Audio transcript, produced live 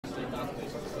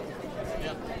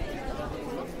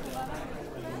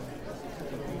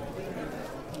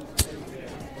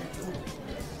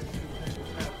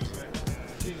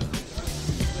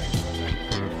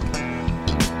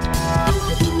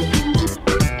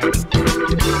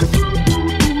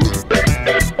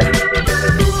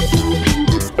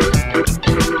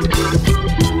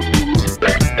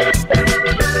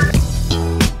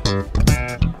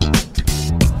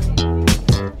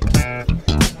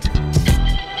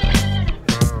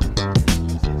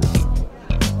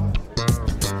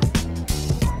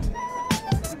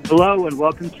Hello and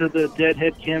welcome to the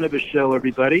Deadhead Cannabis Show,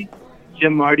 everybody.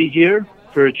 Jim Marty here.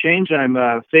 For a change, I'm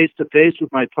face-to-face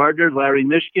with my partner, Larry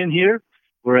Mishkin here.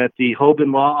 We're at the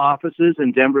Hoban Law offices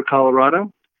in Denver,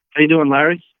 Colorado. How you doing,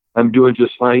 Larry? I'm doing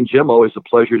just fine, Jim. Always a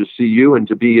pleasure to see you and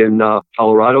to be in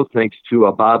Colorado. Thanks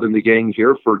to Bob and the gang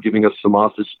here for giving us some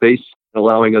office space and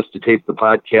allowing us to tape the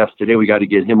podcast today. We got to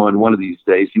get him on one of these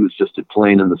days. He was just at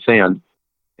Playing in the Sand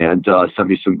and sent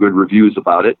me some good reviews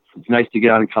about it. It's nice to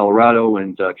get out in Colorado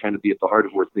and kind of be at the heart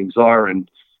of where things are and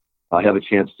have a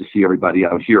chance to see everybody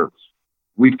out here.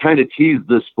 We've kind of teased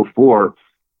this before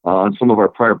on some of our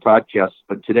prior podcasts,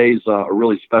 but today's a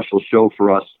really special show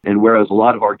for us. And whereas a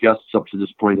lot of our guests up to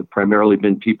this point have primarily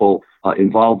been people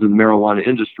involved in the marijuana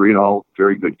industry and all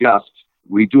very good guests,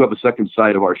 we do have a second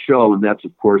side of our show, and that's,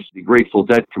 of course, the Grateful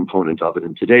Dead component of it.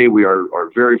 And today we are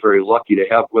very, very lucky to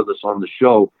have with us on the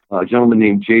show a gentleman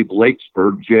named Jay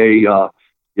Blakesberg. Jay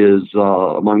is,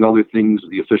 among other things,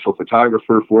 the official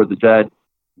photographer for the Dead,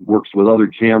 works with other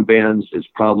jam bands, is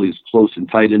probably as close and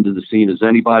tight into the scene as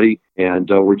anybody, and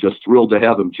we're just thrilled to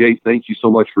have him. Jay, thank you so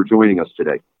much for joining us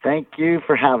today. Thank you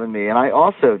for having me, and I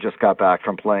also just got back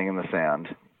from Playing in the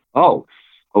Sand. Oh,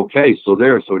 okay, so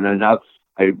now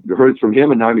I heard it from him,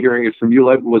 and now I'm hearing it from you.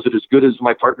 Was it as good as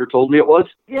my partner told me it was?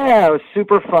 Yeah, it was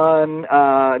super fun.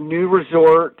 New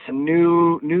resort,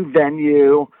 new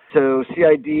venue. So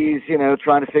CID's,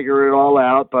 trying to figure it all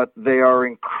out, but they are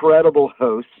incredible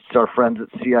hosts. Our friends at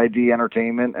CID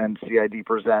Entertainment and CID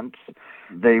Presents.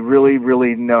 They really,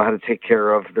 really know how to take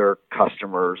care of their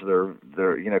customers. They're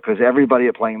because everybody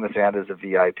at Playing in the Sand is a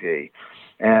VIP.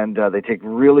 And they take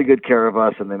really good care of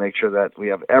us, and they make sure that we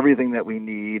have everything that we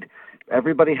need.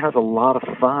 Everybody has a lot of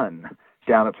fun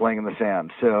down at Playing in the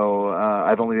Sand. So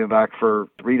I've only been back for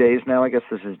 3 days now. I guess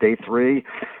this is day 3.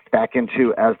 Back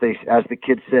into, as the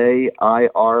kids say,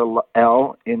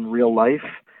 IRL in real life.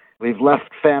 We've left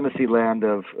fantasy land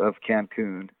of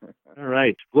Cancun. All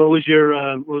right. What was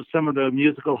some of the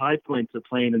musical high points of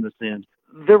Playing in the Sand?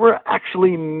 There were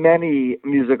actually many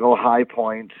musical high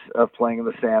points of Playing in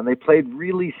the Sand. They played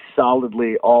really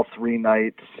solidly all 3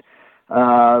 nights.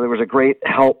 There was a great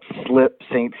Help Slip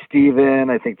St. Stephen.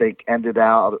 I think they ended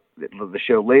out the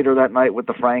show later that night with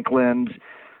the Franklins.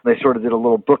 They sort of did a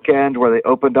little bookend where they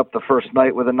opened up the first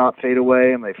night with a Not Fade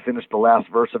Away, and they finished the last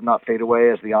verse of Not Fade Away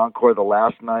as the encore the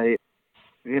last night.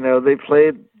 They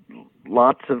played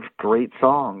lots of great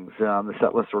songs. The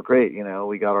set lists were great.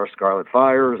 We got our Scarlet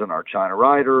Fires and our China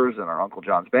Riders and our Uncle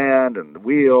John's Band and the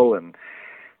Wheel and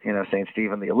St.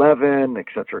 Stephen the 11, et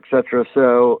cetera, et cetera.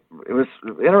 So it was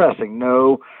interesting.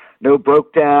 No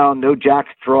Broke Down, no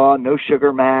Jack's Draw, no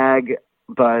Sugar Mag,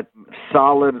 but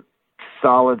solid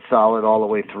all the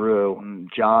way through. And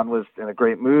John was in a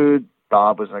great mood.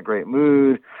 Bob was in a great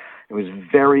mood. It was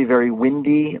very, very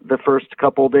windy the first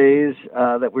couple of days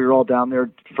that we were all down there.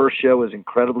 First show was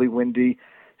incredibly windy.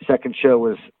 Second show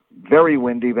was very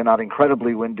windy, but not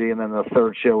incredibly windy. And then the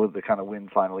third show, the kind of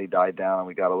wind finally died down, and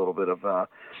we got a little bit of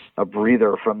a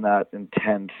breather from that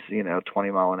intense,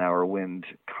 20-mile-an-hour wind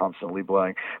constantly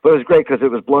blowing. But it was great because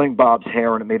it was blowing Bob's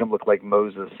hair, and it made him look like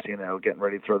Moses, getting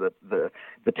ready to throw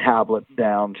the tablet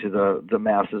down to the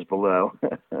masses below.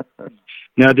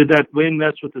 Now, did that wind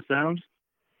mess with the sound?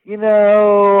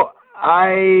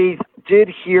 I did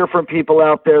hear from people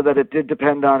out there that it did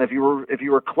depend on if you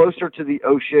were closer to the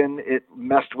ocean, it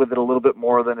messed with it a little bit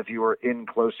more than if you were in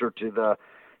closer to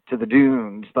the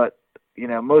dunes. But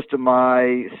most of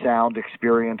my sound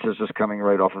experience is just coming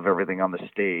right off of everything on the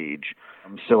stage,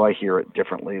 so I hear it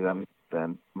differently than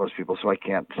most people. So I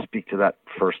can't speak to that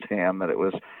firsthand, that it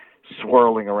was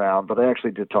swirling around. But I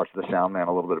actually did talk to the sound man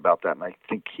a little bit about that, and I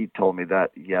think he told me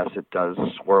that yes, it does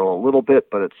swirl a little bit,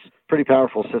 but it's a pretty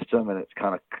powerful system, and it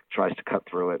kind of tries to cut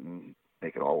through it and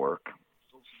make it all work.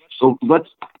 So let's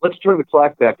turn the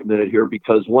clock back a minute here,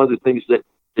 because one of the things that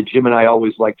Jim and I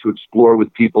always like to explore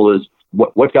with people is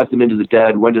what got them into the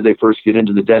Dead, when did they first get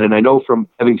into the Dead? And I know from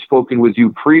having spoken with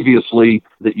you previously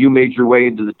that you made your way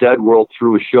into the Dead world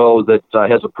through a show that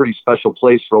has a pretty special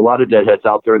place for a lot of Deadheads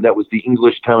out there, and that was the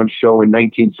Englishtown show in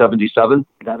 1977.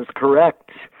 That is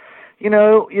correct.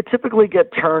 You typically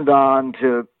get turned on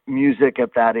to music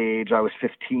at that age. I was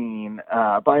 15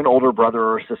 by an older brother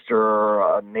or sister,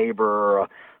 or a neighbor, or a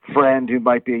friend who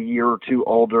might be a year or two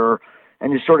older,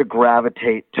 and you sort of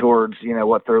gravitate towards,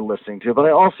 what they're listening to. But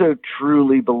I also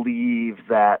truly believe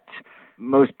that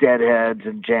most Deadheads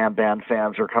and jam band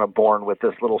fans are kind of born with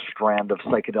this little strand of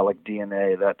psychedelic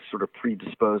DNA that sort of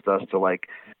predisposed us to like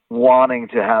wanting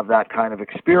to have that kind of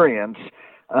experience.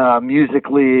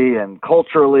 Musically and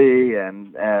culturally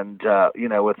and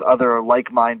with other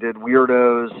like-minded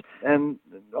weirdos. And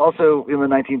also in the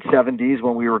 1970s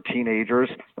when we were teenagers,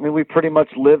 we pretty much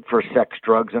lived for sex,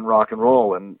 drugs, and rock and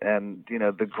roll. And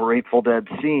the Grateful Dead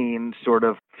scene sort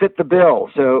of fit the bill.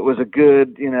 So it was a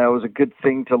good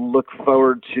thing to look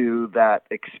forward to that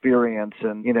experience.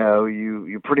 And,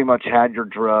 you pretty much had your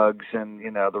drugs and,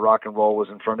 the rock and roll was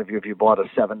in front of you if you bought a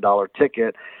 $7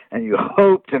 ticket, and you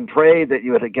hoped and prayed that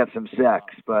you had to get some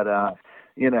sex. But,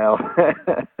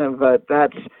 but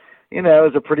that's, it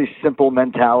was a pretty simple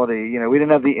mentality. We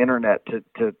didn't have the internet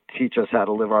to teach us how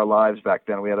to live our lives back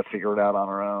then. We had to figure it out on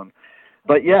our own.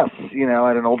 But yes, I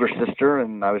had an older sister,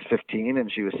 and I was 15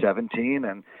 and she was 17,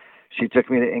 and she took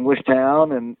me to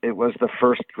Englishtown, and it was the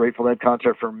first Grateful Dead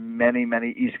concert for many,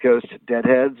 many East Coast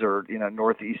Deadheads, or,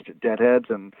 Northeast Deadheads,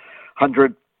 and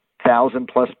 100,000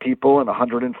 plus people and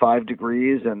 105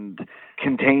 degrees, and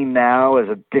contained now as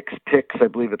a Dick's Picks. I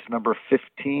believe it's number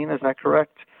 15. Is that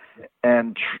correct?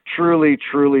 And truly,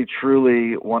 truly,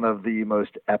 truly one of the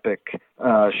most epic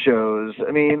shows.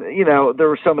 There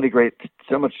were so many great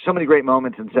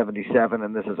moments in '77,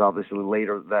 and this is obviously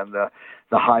later than the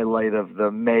highlight of the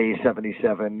May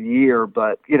 '77 year.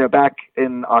 But back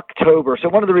in October. So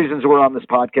one of the reasons we're on this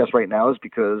podcast right now is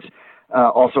because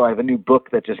also I have a new book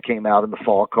that just came out in the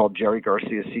fall called Jerry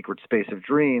Garcia's Secret Space of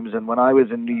Dreams. And when I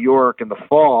was in New York in the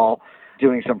fall,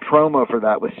 doing some promo for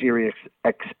that with Sirius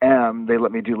XM, they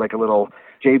let me do like a little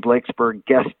Jay Blakesberg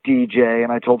guest DJ,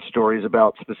 and I told stories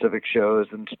about specific shows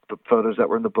and the photos that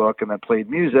were in the book, and then played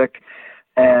music.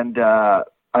 And I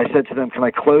said to them, can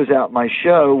I close out my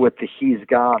show with the He's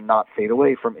Gone, Not Fade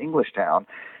Away from Englishtown?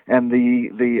 And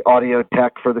the audio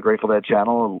tech for the Grateful Dead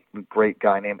channel, a great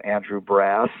guy named Andrew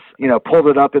Brass, pulled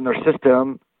it up in their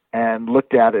system and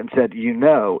looked at it and said,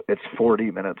 it's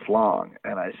 40 minutes long.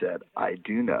 And I said, I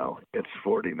do know it's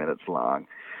 40 minutes long.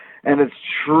 And it's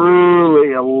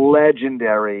truly a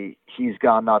legendary He's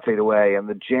Gone, Not Fade Away. And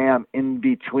the jam in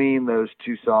between those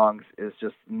two songs is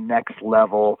just next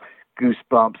level.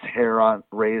 Goosebumps, hair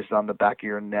raised on the back of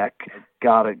your neck.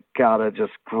 Gotta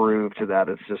just groove to that.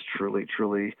 It's just truly,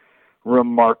 truly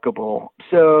remarkable.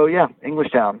 So yeah,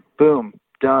 Englishtown, boom,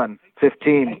 done.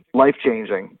 15,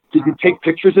 life-changing. Did you take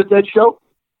pictures at that show?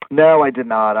 No, I did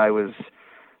not. I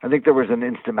think there was an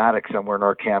Instamatic somewhere in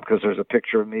our camp, because there's a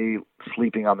picture of me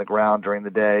sleeping on the ground during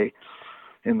the day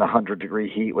in the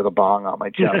 100-degree heat with a bong on my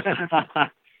chest.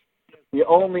 The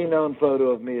only known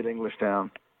photo of me at Englishtown.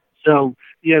 So,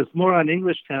 yes, more on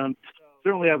Englishtown.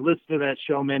 Certainly I've listened to that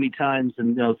show many times,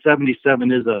 and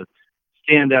 77 is a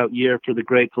standout year for the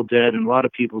Grateful Dead, and a lot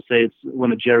of people say it's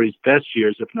one of Jerry's best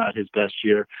years, if not his best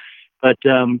year. But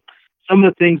some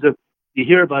of the things that you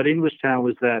hear about Englishtown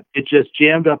was that it just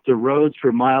jammed up the roads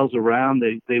for miles around.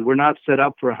 They were not set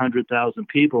up for 100,000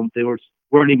 people. They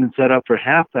weren't even set up for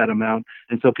half that amount.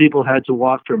 And so people had to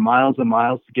walk for miles and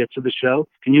miles to get to the show.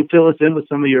 Can you fill us in with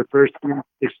some of your first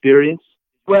experience?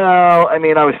 Well, I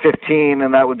was 15,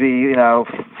 and that would be,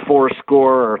 4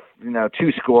 score or,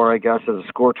 2 score, I guess, as a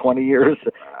score 20 years.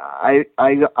 I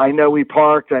know we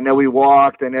parked. I know we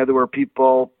walked. I know there were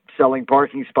people selling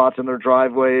parking spots in their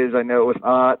driveways. I know it was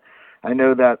hot. I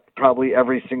know that probably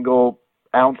every single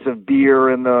ounce of beer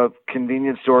in the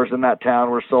convenience stores in that town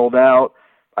were sold out.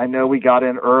 I know we got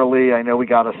in early. I know we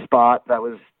got a spot that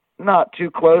was not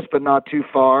too close, but not too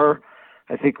far.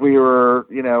 I think we were,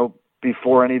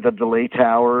 before any of the delay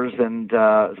towers, and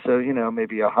so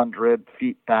maybe 100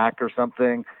 feet back or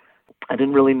something. I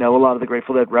didn't really know a lot of the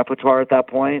Grateful Dead repertoire at that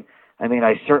point.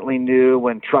 I certainly knew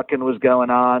when Truckin' was going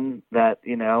on that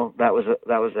that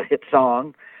was a hit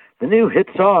song, the new hit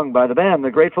song by the band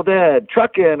the Grateful Dead,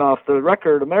 Truckin' off the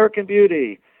record American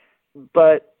Beauty.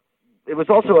 But it was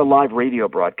also a live radio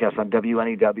broadcast on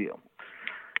WNEW,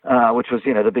 which was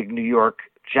the big New York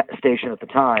station at the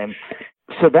time.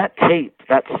 So that tape,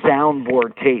 that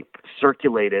soundboard tape,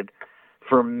 circulated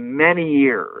for many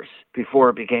years before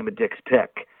it became a Dick's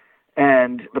Pick.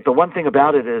 But the one thing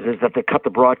about it is that they cut the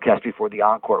broadcast before the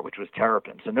encore, which was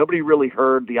Terrapin. So nobody really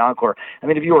heard the encore.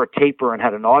 If you were a taper and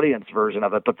had an audience version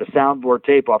of it, but the soundboard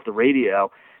tape off the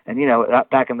radio, and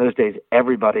back in those days,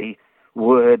 everybody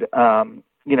would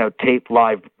tape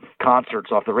live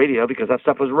concerts off the radio because that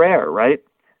stuff was rare, right?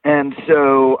 And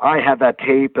so I had that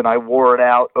tape and I wore it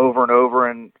out over and over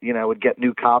and, would get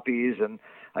new copies. And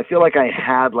I feel like I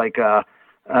had like a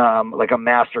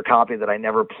master copy that I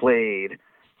never played.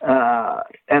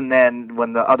 And then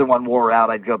when the other one wore out,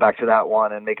 I'd go back to that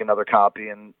one and make another copy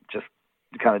and just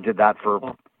kind of did that for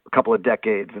a couple of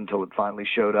decades until it finally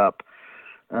showed up.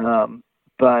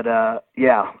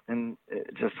 Yeah, and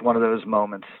just one of those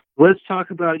moments. Let's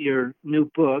talk about your new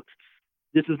book.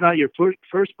 This is not your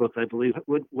first book, I believe.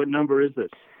 What number is this?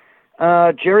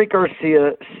 Jerry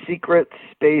Garcia, Secret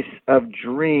Space of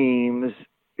Dreams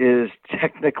is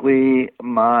technically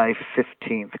my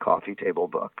 15th coffee table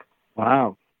book.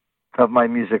 Wow. Of my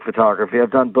music photography.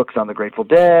 I've done books on the Grateful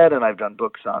Dead, and I've done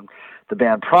books on the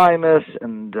band Primus,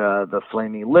 and the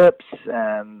Flaming Lips,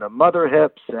 and the Mother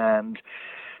Hips, and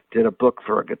did a book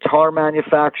for a guitar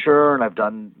manufacturer, and I've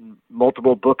done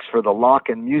multiple books for the Lock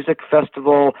and Music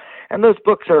Festival. And those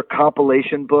books are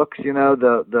compilation books,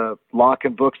 the Lock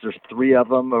and books, there's 3 of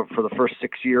them for the first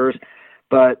 6 years.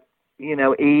 But,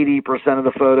 80% of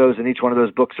the photos in each one of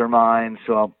those books are mine,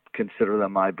 so I'll consider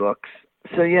them my books.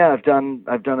 So yeah, I've done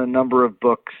a number of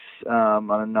books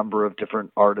on a number of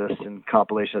different artists and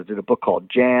compilations. I did a book called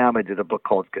Jam. I did a book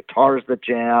called Guitars That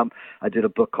Jam. I did a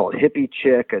book called Hippie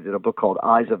Chick. I did a book called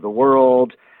Eyes of the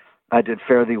World. I did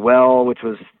Fare Thee Well, which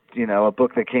was a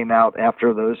book that came out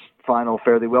after those final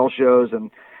Fare Thee Well shows and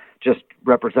just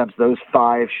represents those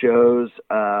 5 shows.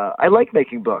 I like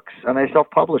making books, and I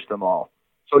self-publish them all.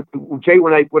 So Jay,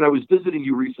 when I was visiting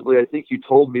you recently, I think you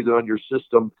told me that on your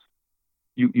system,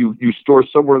 you store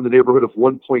somewhere in the neighborhood of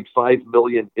 1.5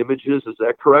 million images. Is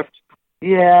that correct?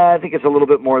 Yeah, I think it's a little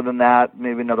bit more than that,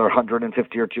 maybe another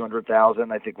 150 or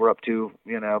 200,000. I think we're up to,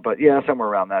 but yeah, somewhere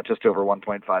around that, just over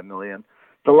 1.5 million.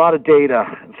 It's a lot of data.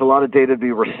 It's a lot of data to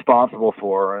be responsible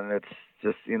for, and it's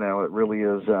just, it really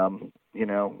is,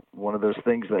 one of those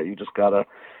things that you just gotta,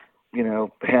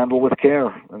 handle with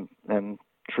care and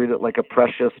treat it like a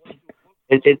precious.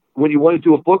 And when you want to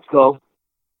do a book, though,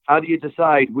 how do you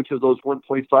decide which of those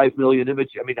 1.5 million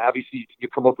images? I mean, obviously, you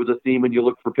come up with a theme and you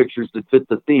look for pictures that fit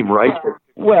the theme, right?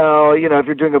 Well, if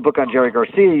you're doing a book on Jerry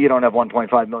Garcia, you don't have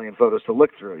 1.5 million photos to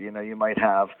look through. You might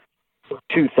have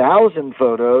 2,000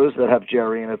 photos that have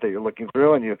Jerry in it that you're looking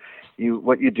through, and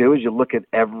what you do is you look at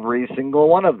every single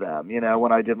one of them.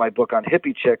 When I did my book on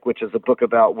Hippie Chick, which is a book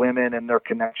about women and their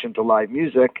connection to live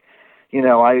music,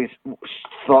 I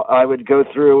thought I would go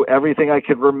through everything I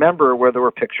could remember where there were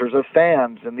pictures of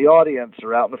fans in the audience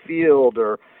or out in the field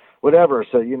or whatever.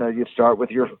 So, you start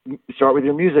with your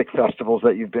music festivals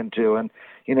that you've been to and,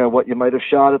 what you might have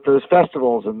shot at those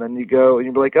festivals. And then you go and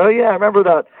you'd be like, oh yeah, I remember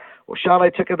that shot I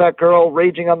took of that girl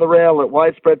raging on the rail at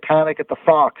Widespread Panic at the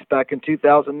Fox back in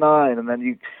 2009. And then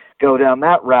you go down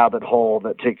that rabbit hole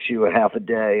that takes you a half a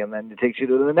day, and then it takes you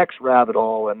to the next rabbit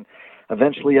hole, and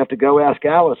eventually you have to go ask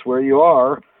Alice where you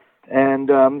are, and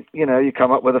you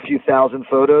come up with a few thousand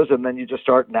photos, and then you just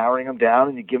start narrowing them down,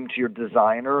 and you give them to your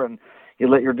designer, and you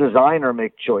let your designer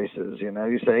make choices.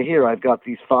 You say, here, I've got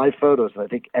these 5 photos, and I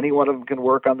think any one of them can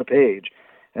work on the page,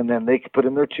 and then they can put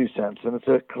in their 2 cents, and it's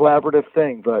a collaborative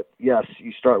thing. But yes,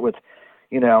 you start with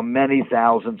many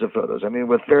thousands of photos. I mean,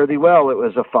 with Fare Thee Well, it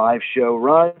was a 5-show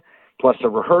run, plus a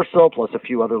rehearsal, plus a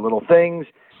few other little things.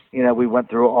 We went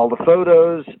through all the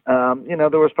photos.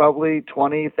 There was probably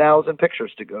 20,000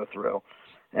 pictures to go through.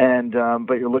 And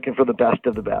but you're looking for the best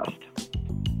of the best.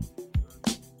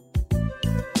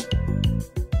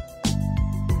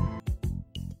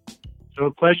 So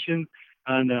a question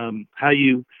on how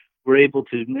you were able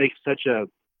to make such a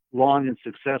long and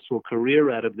successful career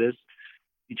out of this.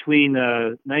 Between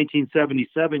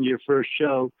 1977, your first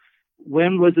show,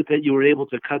 when was it that you were able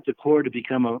to cut the cord to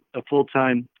become a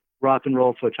full-time rock and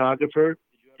roll photographer?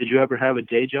 Did you ever have a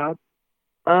day job?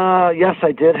 Yes,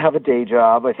 I did have a day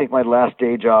job. I think my last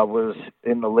day job was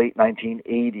in the late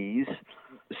 1980s.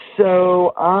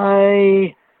 So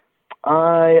I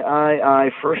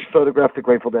first photographed the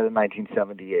Grateful Dead in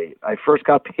 1978. I first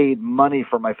got paid money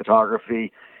for my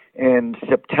photography in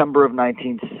September of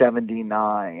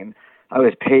 1979. I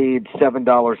was paid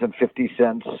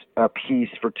 $7.50 a piece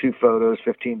for 2 photos,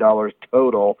 $15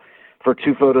 total for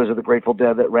 2 photos of the Grateful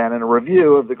Dead that ran in a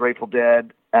review of the Grateful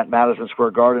Dead at Madison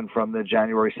Square Garden from the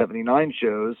January 79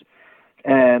 shows.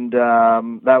 And I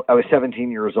was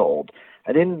 17 years old.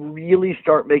 I didn't really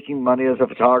start making money as a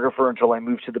photographer until I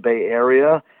moved to the Bay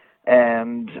Area.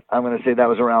 And I'm going to say that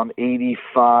was around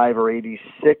 85 or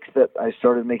 86 that I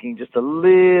started making just a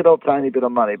little tiny bit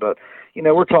of money. But,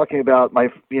 we're talking about I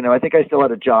think I still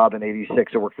had a job in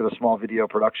 86. I worked at a small video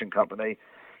production company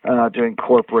doing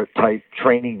corporate type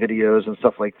training videos and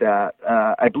stuff like that.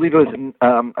 I believe it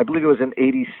was in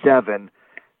 87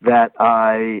 that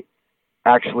I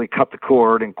actually cut the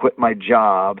cord and quit my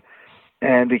job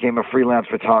and became a freelance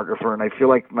photographer. And I feel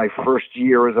like my first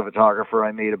year as a photographer,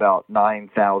 I made about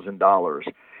 $9,000.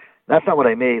 That's not what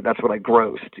I made. That's what I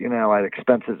grossed. I had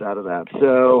expenses out of that.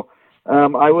 So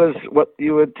I was what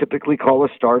you would typically call a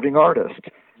starving artist.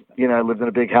 I lived in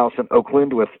a big house in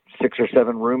Oakland with 6 or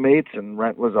 7 roommates, and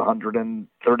rent was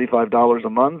 $135 a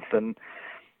month. And,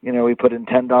 we put in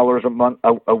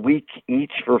 $10 a week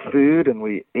each for food, and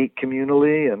we ate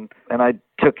communally. And I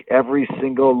took every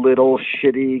single little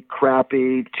shitty,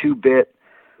 crappy 2-bit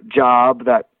job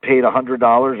that paid $100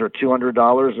 or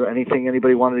 $200 or anything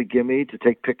anybody wanted to give me to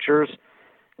take pictures,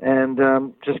 and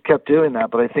just kept doing that.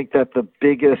 But I think that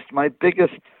my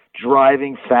biggest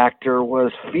driving factor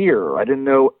was fear. I didn't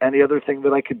know any other thing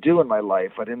that I could do in my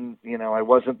life. I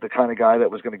wasn't the kind of guy that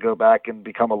was going to go back and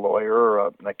become a lawyer or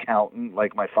an accountant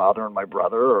like my father and my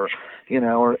brother, or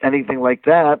anything like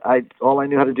that. All I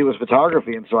knew how to do was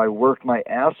photography, and so I worked my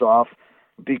ass off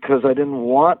because I didn't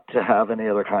want to have any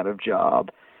other kind of job.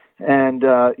 And,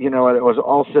 I was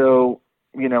also,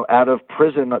 out of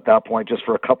prison at that point, just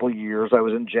for a couple of years. I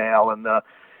was in jail in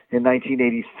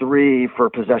 1983 for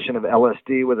possession of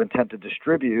LSD with intent to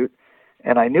distribute.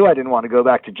 And I knew I didn't want to go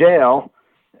back to jail.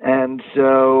 And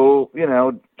so,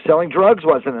 selling drugs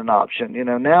wasn't an option.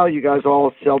 Now you guys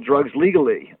all sell drugs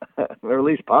legally, or at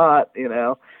least pot,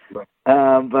 Right.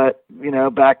 But,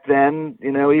 back then,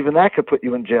 even that could put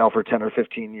you in jail for 10 or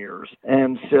 15 years.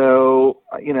 And so,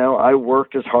 I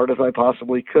worked as hard as I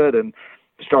possibly could and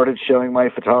started showing my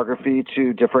photography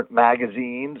to different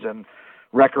magazines and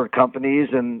record companies.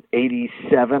 In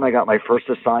 87, I got my first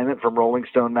assignment from Rolling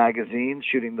Stone magazine,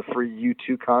 shooting the free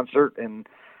U2 concert in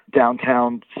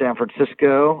downtown San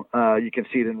Francisco. You can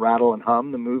see it in Rattle and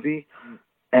Hum, the movie.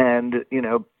 And,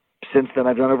 since then,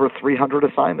 I've done over 300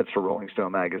 assignments for Rolling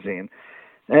Stone magazine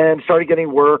and started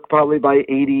getting work probably by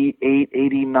 88,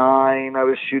 89. I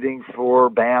was shooting for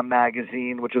BAM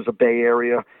magazine, which was a Bay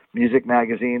Area music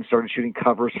magazine. Started shooting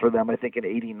covers for them, I think, in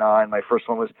 89. My first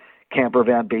one was Camper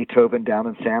Van Beethoven down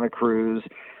in Santa Cruz.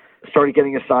 Started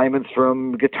getting assignments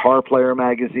from Guitar Player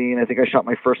magazine. I think I shot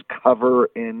my first cover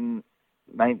in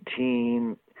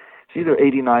it's either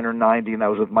 89 or 90, and that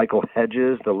was with Michael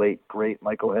Hedges, the late, great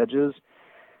Michael Hedges.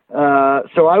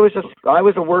 So I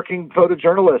was a working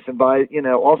photojournalist, and by,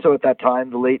 also at that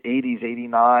time, the late 80s,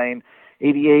 89,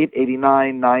 88,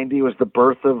 89, 90 was the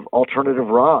birth of alternative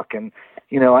rock. And,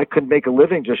 I couldn't make a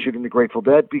living just shooting the Grateful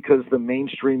Dead because the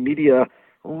mainstream media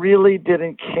really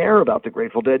didn't care about the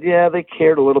Grateful Dead. Yeah, they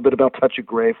cared a little bit about Touch of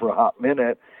Grey for a hot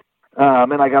minute.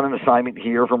 And I got an assignment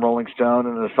here from Rolling Stone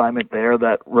and an assignment there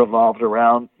that revolved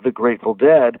around the Grateful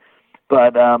Dead.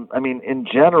 But, in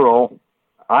general,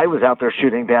 I was out there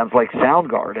shooting bands like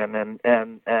Soundgarden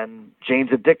and Jane's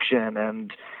Addiction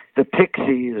and the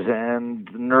Pixies and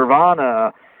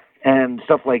Nirvana and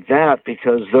stuff like that,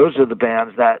 because those are the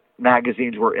bands that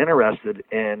magazines were interested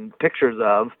in pictures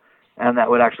of and that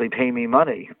would actually pay me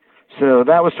money. So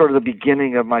that was sort of the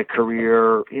beginning of my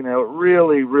career. It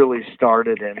really, really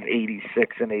started in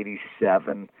 86 and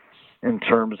 87 in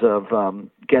terms of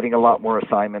getting a lot more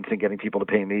assignments and getting people to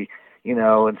pay me,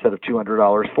 instead of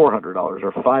 $200, $400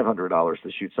 or $500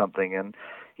 to shoot something. And,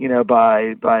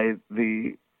 by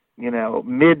the,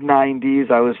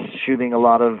 mid-90s, I was shooting a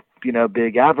lot of,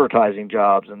 big advertising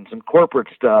jobs and some corporate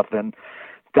stuff and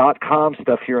 .com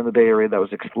stuff here in the Bay Area that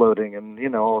was exploding.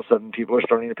 And, all of a sudden people are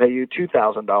starting to pay you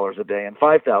 $2,000 a day and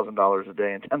 $5,000 a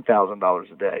day and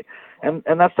 $10,000 a day. And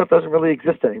that stuff doesn't really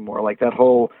exist anymore. Like that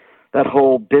whole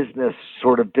business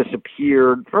sort of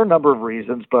disappeared for a number of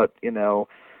reasons, but,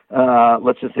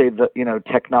 let's just say that,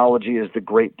 technology is the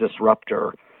great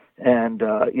disruptor. And,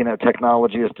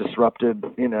 technology has disrupted,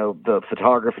 the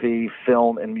photography,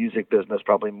 film, and music business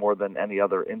probably more than any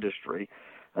other industry.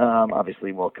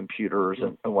 Obviously, computers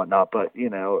and whatnot, but,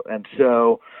 and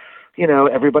so,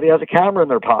 everybody has a camera in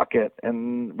their pocket,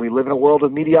 and we live in a world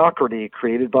of mediocrity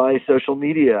created by social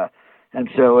media. And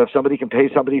so if somebody can pay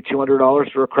somebody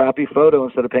 $200 for a crappy photo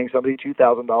instead of paying somebody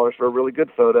 $2,000 for a really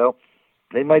good photo,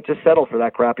 they might just settle for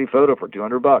that crappy photo for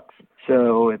 $200.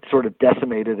 So it's sort of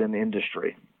decimated in the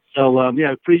industry. So, I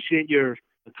appreciate your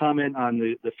comment on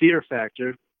the fear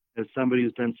factor. As somebody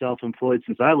who's been self-employed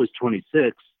since I was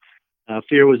 26,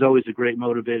 fear was always a great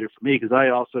motivator for me because I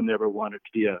also never wanted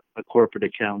to be a corporate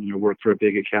accountant or work for a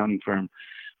big accounting firm.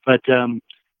 But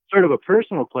sort of a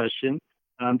personal question,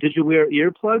 did you wear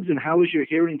earplugs, and how was your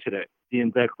hearing today,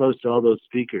 being that close to all those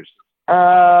speakers?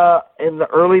 In the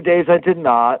early days, I did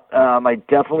not. I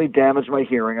definitely damaged my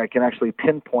hearing. I can actually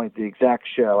pinpoint the exact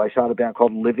show. I shot a band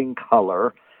called Living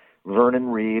Color. Vernon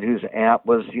Reid, whose amp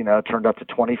was, turned up to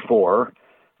 24.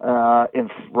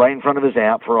 right in front of his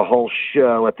amp for a whole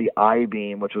show at the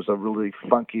I-Beam, which was a really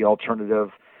funky alternative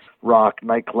rock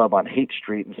nightclub on Haight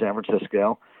Street in San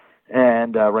Francisco,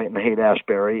 and right in the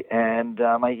Haight-Ashbury. And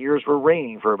my ears were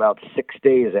ringing for about 6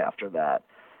 days after that.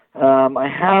 I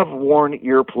have worn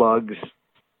earplugs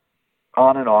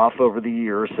on and off over the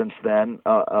years since then,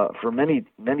 for many,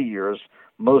 many years,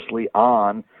 mostly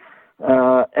on.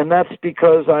 And that's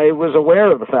because I was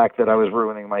aware of the fact that I was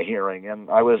ruining my hearing, and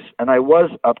I was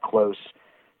up close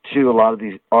to a lot of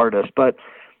these artists. But,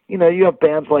 you know, you have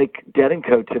bands like Dead &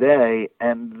 Co. today,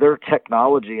 and their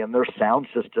technology and their sound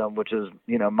system, which is,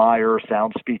 you know, Meyer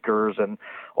sound speakers and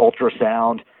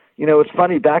ultrasound. You know, it's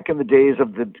funny, back in the days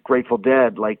of the Grateful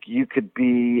Dead, like, you could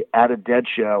be at a Dead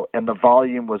show and the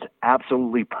volume was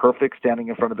absolutely perfect standing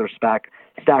in front of their stack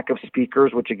of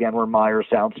speakers, which again were Meyer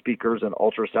sound speakers and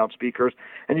ultrasound speakers.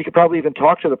 And you could probably even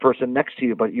talk to the person next to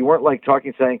you, but you weren't like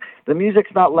talking, saying, the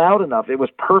music's not loud enough. It was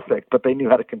perfect, but they knew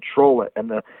how to control it.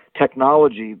 And the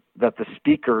technology that the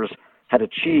speakers had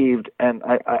achieved, and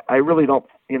I really don't,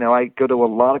 you know, I go to a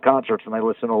lot of concerts and I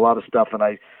listen to a lot of stuff, and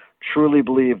I truly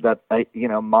believe that,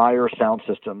 Meyer sound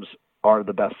systems are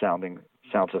the best sounding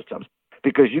sound systems,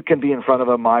 because you can be in front of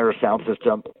a Meyer sound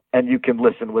system and you can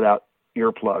listen without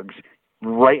earplugs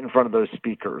right in front of those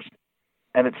speakers,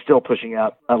 and it's still pushing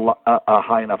out a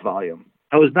high enough volume.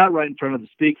 I was not right in front of the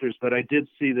speakers, but I did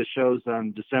see the shows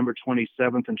on December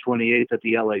 27th and 28th at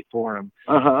the LA Forum,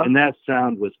 and that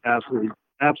sound was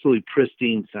absolutely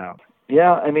pristine sound.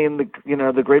 Yeah, I mean,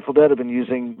 the Grateful Dead have been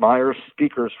using Meyer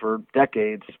speakers for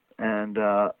decades, and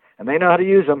they know how to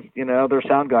use them. You know, their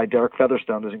sound guy, Derek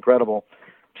Featherstone, is incredible.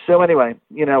 So anyway,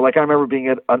 you know, like, I remember being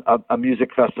at a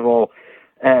music festival,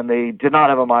 and they did not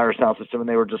have a Meyer sound system, and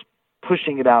they were just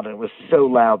pushing it out, and it was so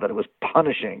loud that it was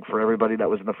punishing for everybody that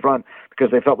was in the front, because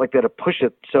they felt like they had to push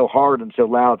it so hard and so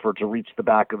loud for it to reach the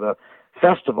back of the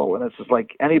festival. And it's just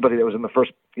like anybody that was in the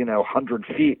first, 100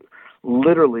 feet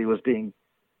literally was being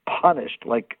punished,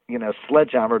 like,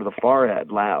 sledgehammer to the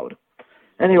forehead loud.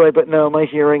 Anyway, but no, my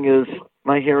hearing is,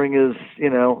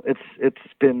 it's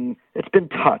been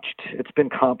touched, it's been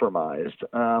compromised,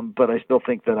 but I still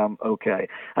think that I'm okay.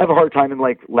 I have a hard time in,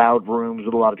 like, loud rooms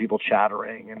with a lot of people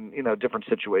chattering and, different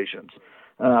situations.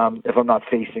 If I'm not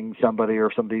facing somebody, or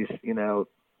if somebody's,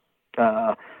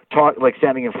 like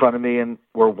standing in front of me and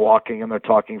we're walking and they're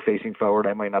talking facing forward,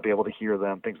 I might not be able to hear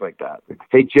them, things like that.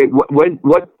 Hey, Jay,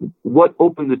 what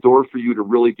opened the door for you to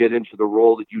really get into the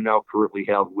role that you now currently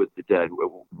have with the Dead?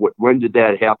 When did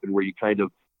that happen, where you kind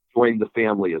of joined the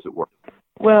family, as it were?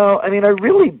 Well, I mean, I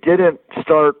really didn't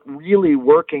start really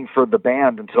working for the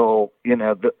band until,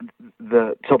 till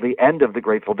the end of the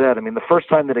Grateful Dead. I mean, the first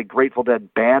time that a Grateful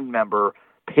Dead band member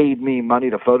paid me money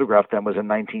to photograph them was in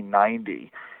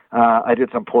 1990. I did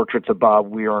some portraits of Bob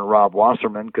Weir and Rob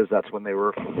Wasserman, because that's when they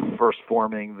were first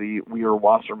forming the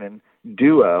Weir-Wasserman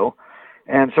duo.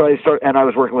 And so I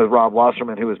was working with Rob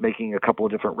Wasserman, who was making a couple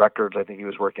of different records. I think he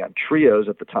was working on trios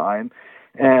at the time.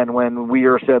 And when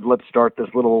Weir said, let's start this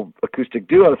little acoustic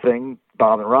duo thing,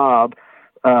 Bob and Rob,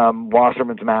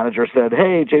 Wasserman's manager said,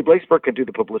 hey, Jay Blakesberg can do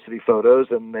the publicity photos.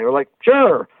 And they were like,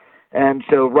 sure. And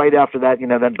so right after that,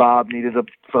 then Bob needed a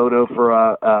photo for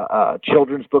a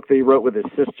children's book that he wrote with his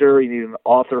sister. He needed an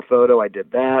author photo. I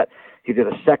did that. He did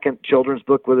a second children's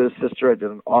book with his sister. I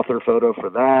did an author photo for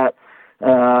that.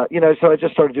 So I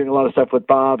just started doing a lot of stuff with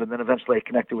Bob, and then eventually I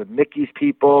connected with Mickey's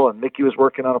people, and Mickey was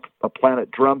working on a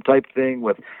Planet Drum type thing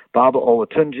with Baba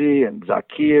Olatunji and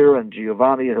Zakir and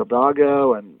Giovanni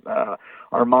Hidalgo and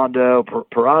Armando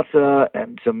Peraza,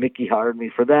 and so Mickey hired me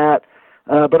for that.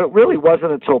 But it really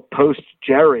wasn't until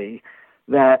post-Jerry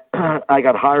that I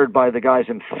got hired by the guys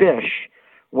in Fish,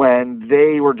 when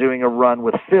they were doing a run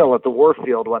with Phil at the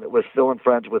Warfield, when it was Phil and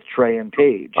Friends with Trey and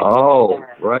Paige. Oh,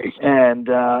 right. And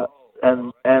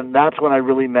that's when I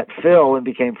really met Phil and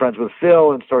became friends with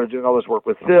Phil and started doing all this work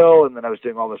with Phil, and then I was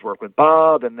doing all this work with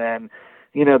Bob, and then,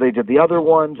 they did the other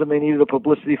ones, and they needed a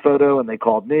publicity photo, and they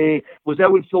called me. Was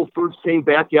that when Phil first came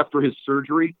back after his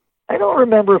surgery? I don't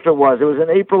remember if it was. It was in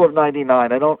April of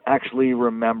 '99. I don't actually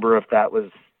remember if that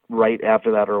was right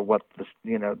after that, or what the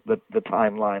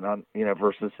timeline on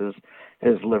versus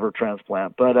his liver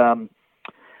transplant. But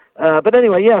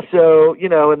anyway, yeah. So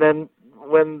and then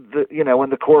when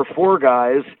the core four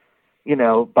guys,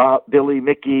 Bob, Billy,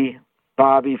 Mickey,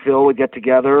 Bobby, Phil would get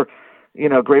together,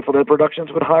 Grateful Dead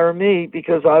Productions would hire me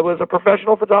because I was a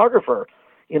professional photographer,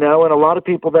 and a lot of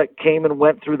people that came and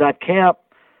went through that camp,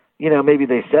 maybe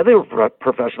they said they were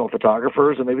professional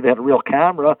photographers and maybe they had a real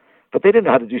camera, but they didn't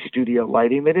know how to do studio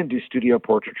lighting. They didn't do studio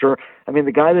portraiture. I mean,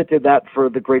 the guy that did that for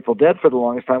the Grateful Dead for the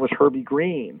longest time was Herbie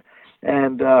Green.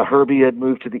 And Herbie had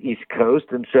moved to the East Coast,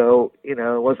 and so, it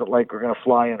wasn't like we're going to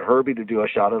fly in Herbie to do a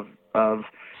shot of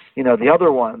the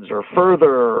other ones, or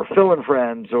Further, or Phil and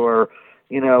Friends, or,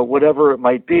 whatever it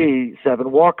might be,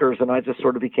 Seven Walkers, and I just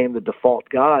sort of became the default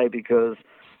guy because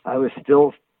I was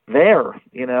still there.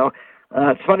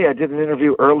 It's funny, I did an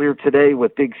interview earlier today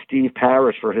with Big Steve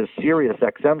Parrish for his Sirius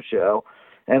XM show,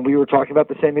 and we were talking about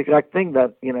the same exact thing,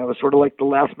 that, it was sort of like the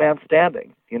last man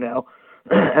standing,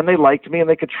 and they liked me and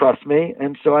they could trust me,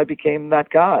 and so I became that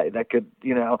guy that could,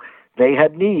 they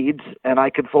had needs and I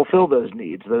could fulfill those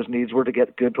needs. Those needs were to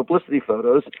get good publicity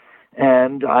photos,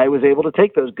 and I was able to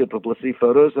take those good publicity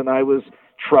photos, and I was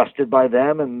trusted by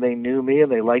them, and they knew me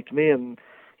and they liked me, and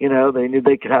they knew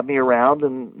they could have me around,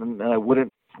 and I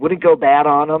wouldn't go bad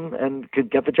on them, and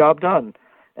could get the job done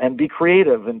and be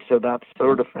creative. And so that's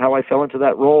sort of how I fell into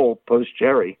that role post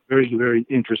Jerry. Very, very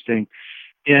interesting.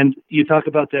 And you talk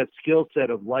about that skill set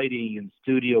of lighting and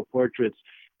studio portraits.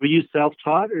 Were you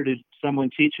self-taught, or did someone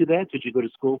teach you that? Did you go to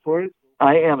school for it?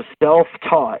 I am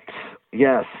self-taught,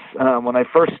 yes. When I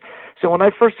first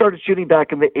started shooting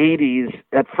back in the 80s,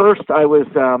 at first I was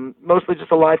mostly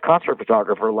just a live concert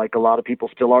photographer, like a lot of people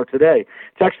still are today.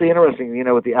 It's actually interesting,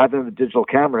 with the advent of the digital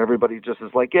camera, everybody just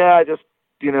is like, yeah, I just,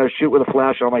 shoot with a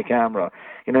flash on my camera.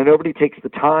 Nobody takes the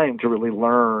time to really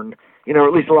learn, or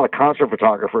at least a lot of concert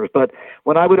photographers. But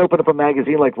when I would open up a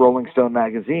magazine like Rolling Stone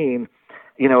magazine,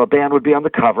 a band would be on the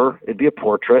cover, it'd be a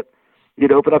portrait.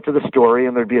 You'd open up to the story,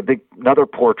 and there'd be another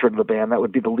portrait of the band. That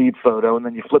would be the lead photo, and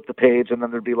then you flip the page, and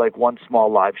then there'd be like one small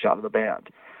live shot of the band,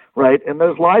 right? And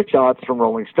those live shots from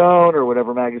Rolling Stone or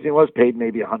whatever magazine it was paid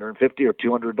maybe $150 or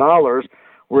 $200,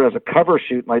 whereas a cover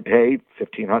shoot might pay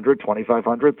 $1,500,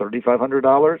 $2,500,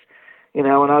 $3,500. And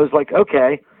I was like,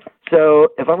 okay, so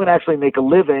if I'm going to actually make a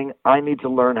living, I need to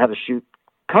learn how to shoot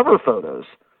cover photos,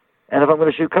 and if I'm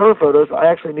going to shoot cover photos, I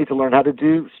actually need to learn how to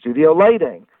do studio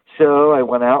lighting. So I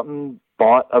went out and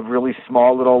bought a really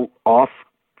small little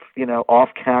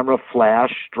off-camera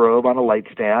flash strobe on a light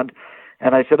stand.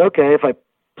 And I said, okay, if I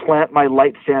plant my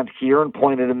light stand here and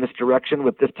point it in this direction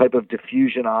with this type of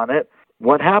diffusion on it,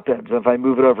 what happens? If I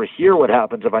move it over here, what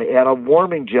happens? If I add a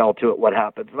warming gel to it, what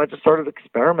happens? And I just started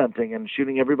experimenting and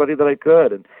shooting everybody that I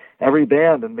could and every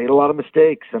band, and made a lot of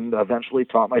mistakes, and eventually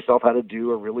taught myself how to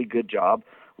do a really good job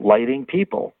lighting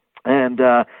people. And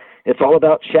it's all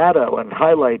about shadow and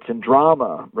highlights and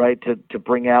drama, right? To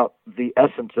bring out the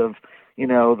essence of,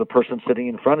 the person sitting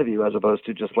in front of you, as opposed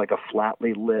to just like a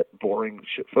flatly lit, boring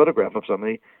photograph of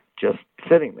somebody just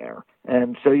sitting there.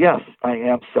 And so, yes, I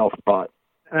am self-taught.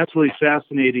 Absolutely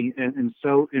fascinating and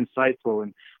so insightful.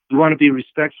 And we want to be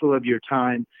respectful of your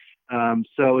time.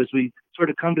 So as we sort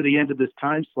of come to the end of this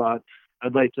time slot,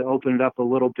 I'd like to open it up a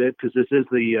little bit, because this is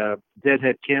the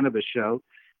Deadhead Cannabis Show.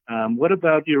 What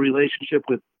about your relationship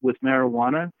with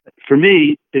marijuana? For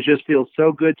me, it just feels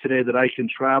so good today that I can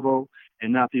travel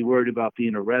and not be worried about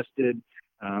being arrested.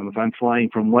 If I'm flying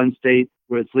from one state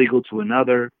where it's legal to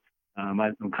another,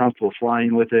 I'm comfortable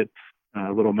flying with it,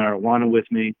 a little marijuana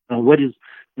with me. What is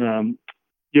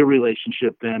your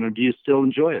relationship then, or do you still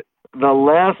enjoy it? The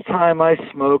last time I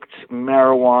smoked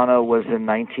marijuana was in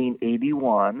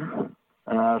 1981,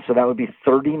 so that would be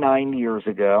 39 years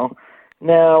ago.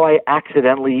 No, I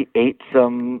accidentally ate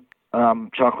some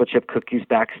chocolate chip cookies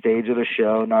backstage at a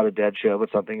show, not a Dead show, but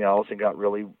something else, and got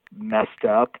really messed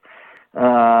up.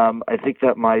 I think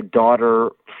that my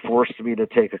daughter forced me to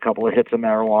take a couple of hits of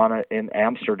marijuana in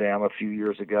Amsterdam a few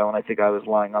years ago, and I think I was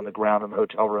lying on the ground in the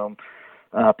hotel room,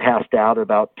 passed out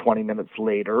about 20 minutes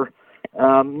later.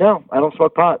 No, I don't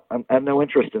smoke pot. I have no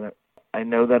interest in it. I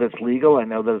know that it's legal. I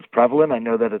know that it's prevalent. I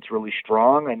know that it's really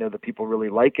strong. I know that people really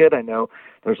like it. I know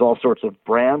there's all sorts of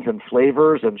brands and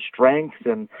flavors and strengths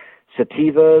and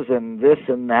sativas and this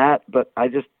and that, but I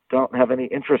just don't have any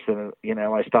interest in it.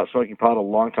 I stopped smoking pot a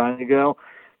long time ago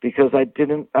because I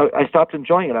stopped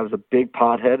enjoying it. I was a big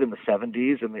pothead in the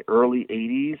 70s and the early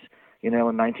 80s, in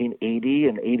 1980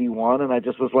 and 81, and I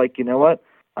just was like, you know what?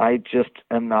 I just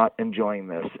am not enjoying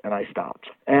this, and I stopped.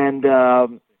 And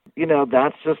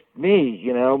that's just me,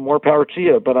 more power to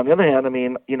you. But on the other hand,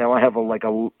 I have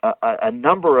a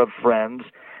number of friends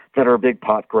that are big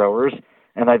pot growers,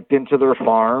 and I've been to their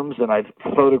farms, and I've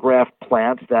photographed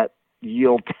plants that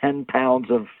yield 10 pounds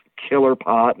of killer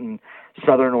pot in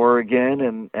Southern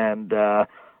Oregon, and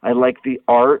I like the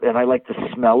art, and I like the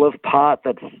smell of pot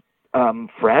that's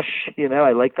fresh.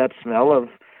 I like that smell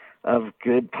of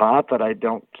good pot, but I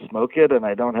don't smoke it, and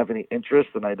I don't have any interest,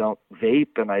 and I don't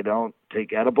vape, and I don't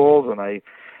take edibles, and I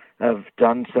have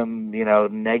done some,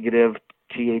 negative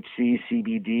THC,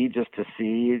 CBD, just to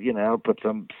see, put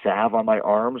some salve on my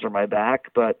arms or my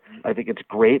back. But I think it's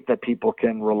great that people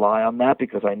can rely on that,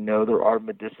 because I know there are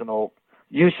medicinal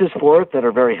uses for it that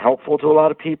are very helpful to a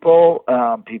lot of people,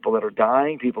 people that are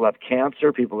dying, people that have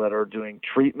cancer, people that are doing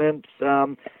treatments,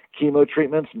 chemo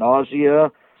treatments,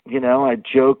 nausea. I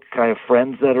joke, I have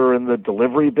friends that are in the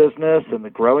delivery business and the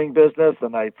growing business,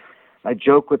 and I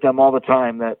joke with them all the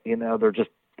time that, they're just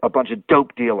a bunch of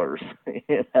dope dealers,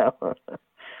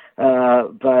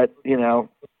 but,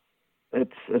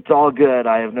 it's all good.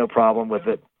 I have no problem with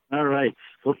it. All right.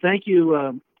 Well, thank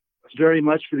you very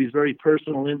much for these very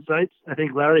personal insights. I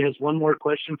think Larry has one more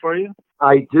question for you.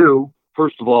 I do.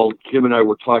 First of all, Jim and I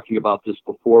were talking about this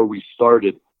before we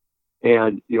started.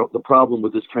 And, the problem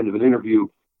with this kind of an interview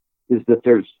is that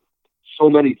there's so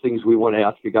many things we want to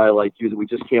ask a guy like you that we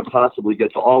just can't possibly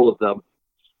get to all of them.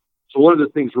 So one of the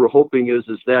things we're hoping is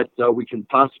that we can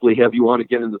possibly have you on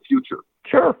again in the future.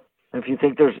 Sure. If you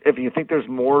think there's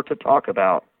more to talk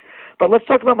about. But let's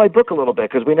talk about my book a little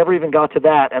bit, because we never even got to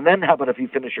that. And then how about if you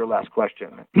finish your last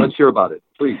question? Let's hear about it,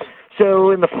 please.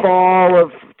 So in the fall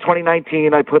of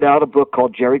 2019, I put out a book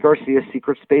called Jerry Garcia's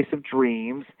Secret Space of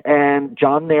Dreams, and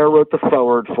John Mayer wrote the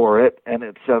foreword for it, and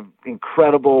it's an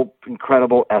incredible,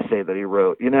 incredible essay that he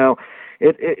wrote. I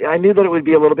knew that it would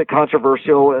be a little bit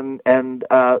controversial, and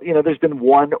there's been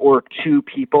one or two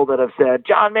people that have said,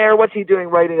 John Mayer, what's he doing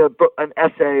writing an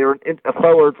essay or a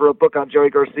foreword for a book on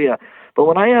Jerry Garcia? But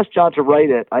when I asked John to write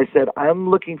it, I said, I'm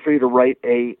looking for you to write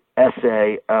a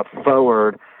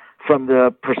foreword from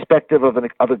the perspective of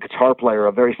a guitar player,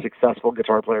 a very successful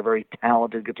guitar player, a very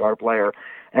talented guitar player,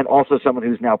 and also someone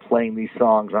who's now playing these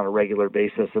songs on a regular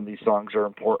basis, and these songs are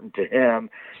important to him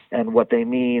and what they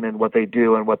mean and what they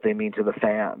do and what they mean to the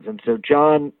fans. And so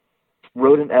John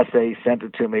wrote an essay, sent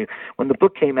it to me. When the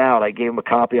book came out, I gave him a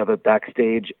copy of it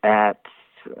backstage at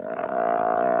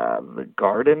the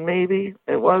Garden, maybe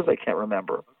it was. I can't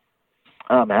remember.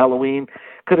 Halloween.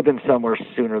 Could have been somewhere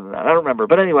sooner than that. I don't remember.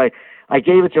 But anyway, I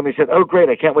gave it to him. He said, oh, great.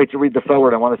 I can't wait to read the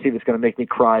foreword. I want to see if it's going to make me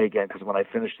cry again, because when I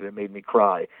finished it, it made me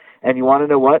cry. And you want to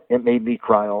know what? It made me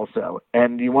cry also.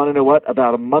 And you want to know what?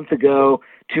 About a month ago,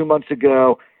 2 months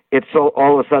ago, it's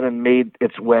all of a sudden made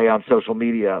its way on social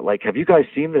media. Like, have you guys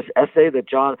seen this essay that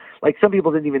John, like some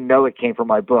people didn't even know it came from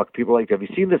my book. People like, have you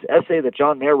seen this essay that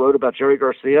John Mayer wrote about Jerry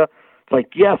Garcia? It's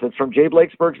like, yes, it's from Jay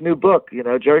Blakesberg's new book,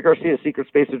 Jerry Garcia's Secret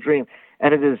Space of Dream.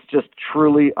 And it is just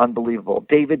truly unbelievable.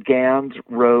 David Gans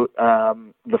wrote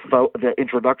the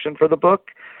introduction for the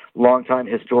book, longtime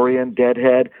historian,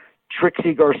 Deadhead.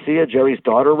 Trixie Garcia, Jerry's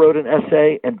daughter, wrote an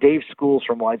essay, and Dave Schools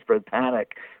from Widespread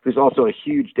Panic, who's also a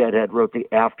huge Deadhead, wrote the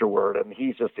afterword, and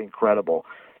he's just incredible.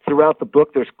 Throughout the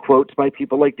book, there's quotes by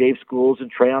people like Dave Schools and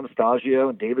Trey Anastasio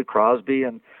and David Crosby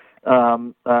and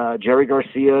Jerry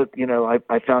Garcia.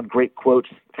 I found great quotes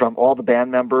from all the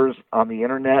band members on the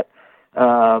internet,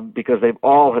 because they've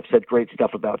all have said great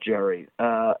stuff about Jerry.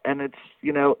 And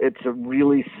it's a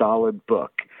really solid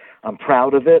book. I'm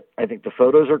proud of it. I think the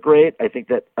photos are great. I think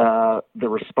that the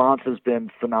response has been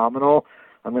phenomenal.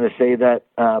 I'm going to say that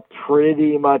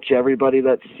pretty much everybody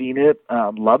that's seen it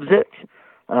loves it.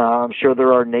 I'm sure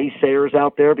there are naysayers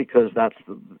out there, because that's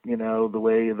the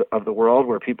way of the world,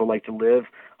 where people like to live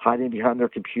hiding behind their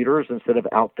computers instead of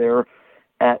out there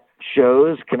at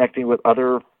shows, connecting with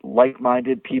other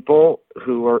like-minded people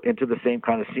who are into the same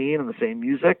kind of scene and the same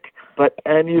music.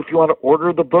 And if you want to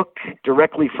order the book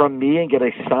directly from me and get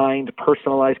a signed,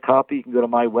 personalized copy, you can go to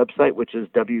my website, which is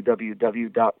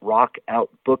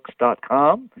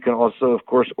www.rockoutbooks.com. You can also, of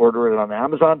course, order it on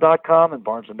Amazon.com and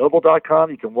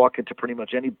BarnesandNoble.com. You can walk into pretty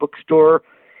much any bookstore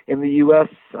in the U.S.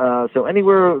 So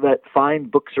anywhere that fine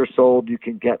books are sold, you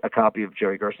can get a copy of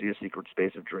Jerry Garcia's Secret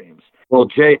Space of Dreams. Well,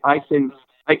 Jay, I can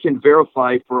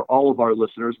verify for all of our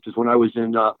listeners, because when I was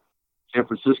in San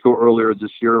Francisco earlier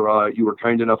this year, you were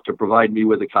kind enough to provide me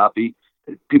with a copy.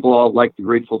 People all like the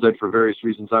Grateful Dead for various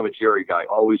reasons. I'm a Jerry guy,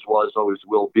 always was, always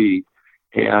will be.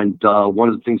 And one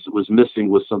of the things that was missing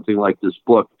was something like this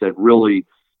book that really,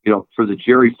 for the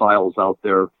Jerry files out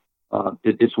there,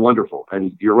 it's wonderful.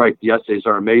 And you're right, the essays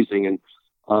are amazing. And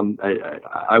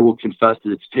I will confess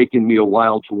that it's taken me a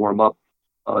while to warm up,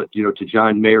 to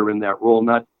John Mayer in that role,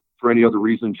 not for any other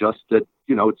reason, just that,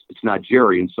 it's not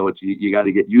Jerry. And so you got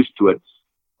to get used to it.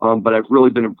 But I've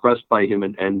really been impressed by him,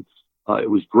 and it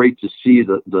was great to see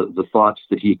the thoughts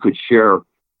that he could share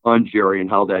on Jerry and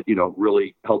how that,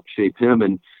 really helped shape him,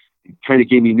 and kind of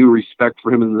gave me new respect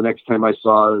for him. And the next time I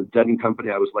saw Dead &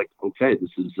 Company, I was like, okay, this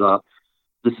is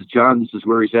John. This is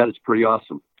where he's at. It's pretty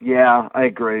awesome. Yeah, I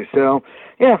agree. So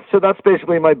that's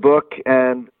basically my book.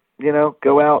 And,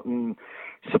 go out and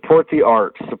support the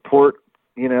art, support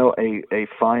a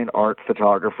fine art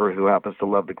photographer who happens to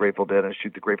love the Grateful Dead and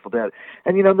shoot the Grateful Dead.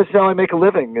 And, this is how I make a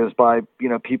living, is by,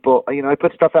 people, I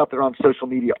put stuff out there on social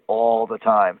media all the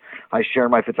time. I share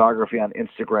my photography on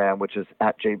Instagram, which is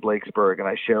at Jay Blakesberg, and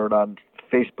I share it on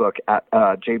Facebook at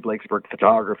Jay Blakesberg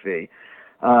Photography.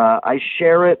 I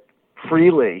share it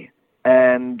freely,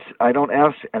 and I don't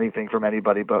ask anything from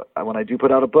anybody, but when I do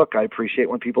put out a book, I appreciate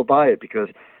when people buy it, because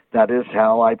that is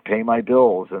how I pay my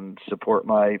bills and support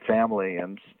my family,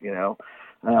 and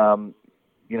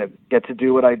get to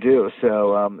do what I do.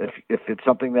 So if it's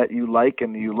something that you like,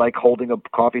 and you like holding a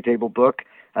coffee table book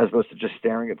as opposed to just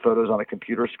staring at photos on a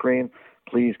computer screen,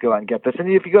 please go out and get this. And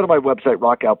if you go to my website,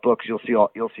 Rockout Books, you'll see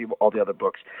all the other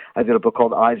books. I did a book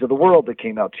called Eyes of the World that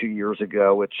came out 2 years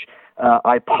ago, which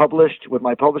I published with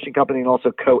my publishing company and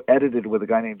also co-edited with a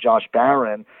guy named Josh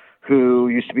Barron, who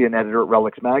used to be an editor at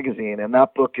Relics Magazine. And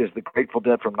that book is The Grateful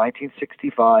Dead from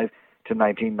 1965 to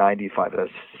 1995. It has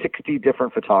 60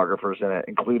 different photographers in it,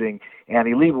 including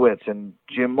Annie Leibovitz and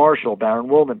Jim Marshall, Baron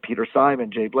Woolman, Peter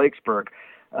Simon, Jay Blakesberg,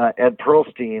 Ed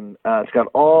Pearlstein. It's got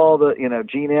all the,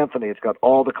 Gene Anthony. It's got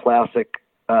all the classic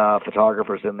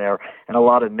photographers in there, and a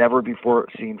lot of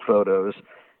never-before-seen photos.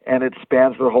 And it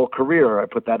spans their whole career. I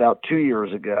put that out 2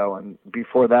 years ago, and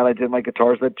before that I did my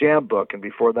Guitars That Jam book, and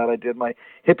before that I did my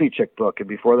Hippie Chick book, and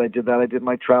before I did that I did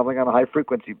my Traveling on a High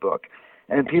Frequency book.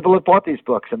 And people have bought these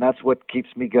books, and that's what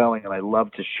keeps me going, and I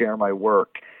love to share my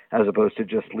work as opposed to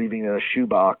just leaving it in a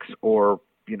shoebox or,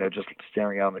 just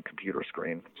staring out on the computer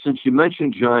screen. Since you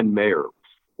mentioned John Mayer,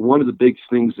 one of the big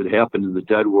things that happened in the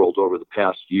Dead world over the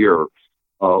past year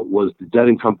was the Dead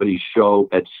 & Company show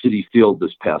at Citi Field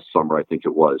this past summer, I think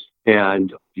it was.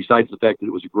 And besides the fact that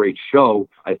it was a great show,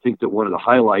 I think that one of the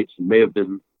highlights, and may have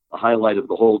been the highlight of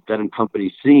the whole Dead &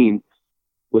 Company scene,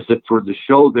 was that for the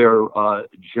show there,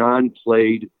 John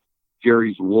played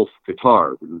Jerry's Wolf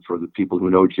guitar. And for the people who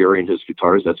know Jerry and his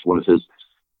guitars, that's one of his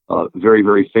very,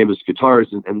 very famous guitars.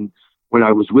 And when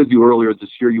I was with you earlier this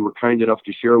year, you were kind enough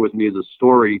to share with me the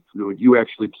story. You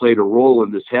actually played a role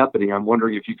in this happening. I'm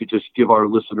wondering if you could just give our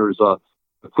listeners a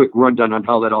quick rundown on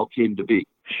how that all came to be.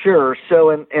 Sure. So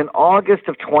in August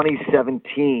of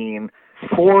 2017,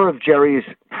 4 of Jerry's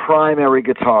primary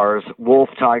guitars, Wolf,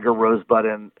 Tiger, Rosebud,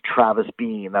 and Travis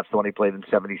Bean, that's the one he played in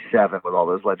 77 with all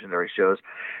those legendary shows,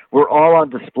 were all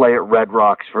on display at Red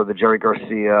Rocks for the Jerry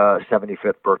Garcia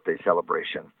 75th birthday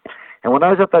celebration. And when I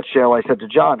was at that show, I said to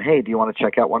John, hey, do you want to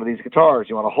check out one of these guitars?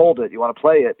 You want to hold it? You want to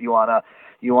play it? You want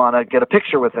to get a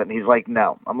picture with it? And he's like,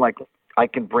 no. I'm like, I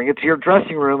can bring it to your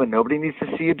dressing room and nobody needs to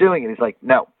see you doing it. He's like,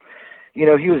 no. He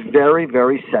was very,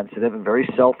 very sensitive and very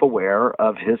self-aware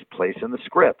of his place in the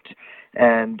script.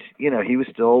 And, he was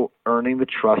still earning the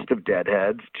trust of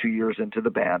Deadheads 2 years into the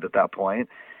band at that point,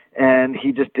 and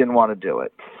he just didn't want to do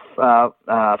it.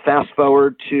 Fast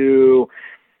forward to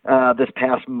this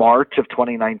past March of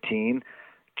 2019,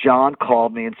 John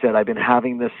called me and said, I've been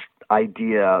having this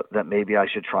idea that maybe I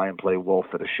should try and play Wolf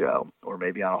at a show or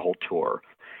maybe on a whole tour,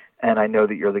 and I know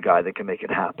that you're the guy that can make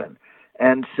it happen.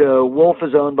 And so Wolf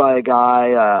is owned by a guy,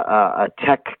 a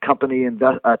tech company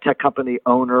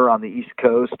owner on the East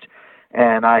Coast,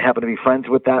 and I happen to be friends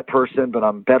with that person, but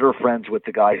I'm better friends with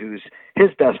the guy who's his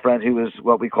best friend, who is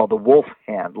what we call the Wolf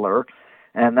Handler,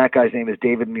 and that guy's name is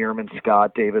David Meerman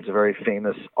Scott. David's a very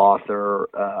famous author,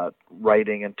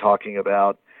 writing and talking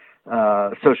about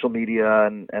social media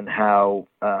and how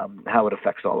it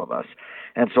affects all of us.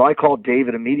 And so I called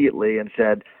David immediately and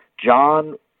said,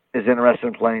 John is interested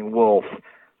in playing Wolf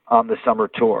on the summer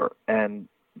tour. And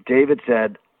David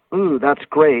said, ooh, that's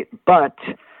great, but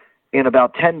in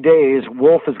about 10 days,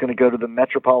 Wolf is going to go to the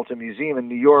Metropolitan Museum in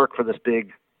New York for this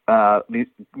big rock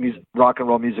and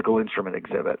roll musical instrument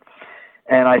exhibit.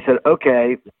 And I said,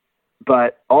 okay,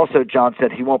 but also John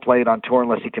said he won't play it on tour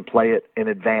unless he can play it in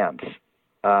advance,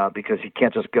 because he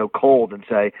can't just go cold and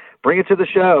say, bring it to the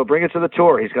show, bring it to the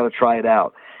tour. He's got to try it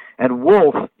out. And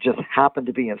Wolf just happened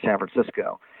to be in San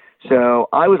Francisco. So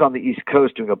I was on the East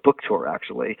Coast doing a book tour,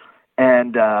 actually,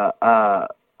 and I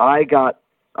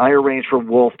arranged for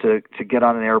Wolf to get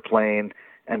on an airplane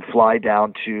and fly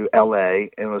down to L.A.,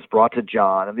 and it was brought to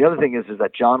John. And the other thing is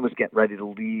that John was getting ready to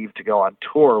leave to go on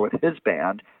tour with his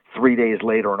band 3 days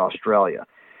later in Australia.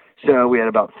 So we had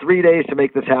about 3 days to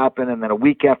make this happen, and then a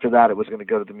week after that it was going to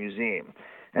go to the museum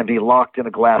and be locked in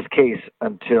a glass case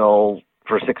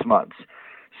for 6 months.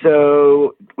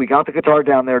 So we got the guitar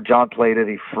down there. John played it.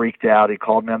 He freaked out. He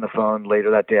called me on the phone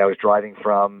later that day. I was driving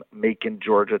from Macon,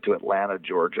 Georgia to Atlanta,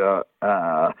 Georgia,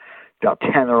 about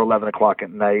 10 or 11 o'clock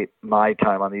at night, my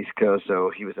time on the East Coast.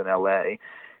 So he was in L.A.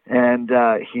 And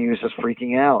he was just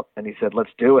freaking out. And he said,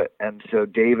 let's do it. And so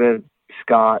David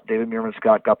David Meerman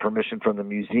Scott, got permission from the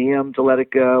museum to let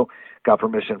it go, got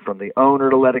permission from the owner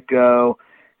to let it go,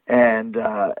 and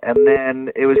then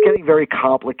it was getting very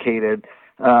complicated.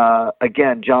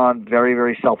 Again, John, very,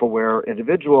 very self-aware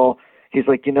individual. He's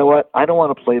like, you know what? I don't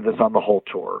want to play this on the whole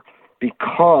tour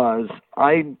because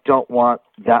I don't want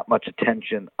that much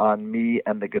attention on me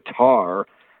and the guitar,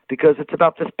 because it's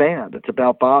about this band. It's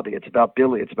about Bobby. It's about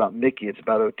Billy. It's about Mickey. It's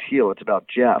about Oteil. It's about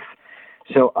Jeff.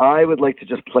 So I would like to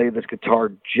just play this guitar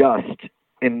just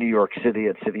in New York City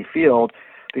at Citi Field,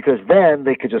 because then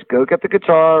they could just go get the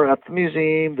guitar at the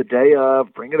museum the day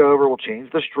of, bring it over, we'll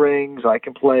change the strings, I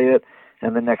can play it,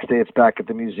 and the next day it's back at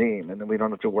the museum. And then we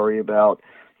don't have to worry about,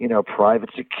 private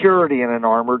security in an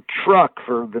armored truck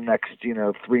for the next,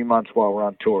 3 months while we're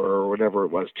on tour, or whatever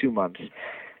it was, 2 months.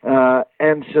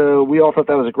 And so we all thought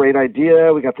that was a great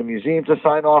idea. We got the museum to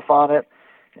sign off on it,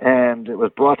 and it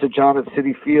was brought to John at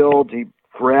Citi Field. He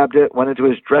grabbed it, went into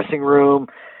his dressing room.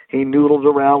 He noodled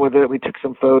around with it. We took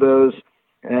some photos,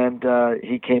 and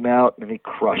he came out and he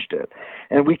crushed it.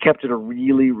 And we kept it a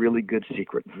really, really good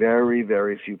secret. Very,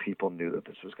 very few people knew that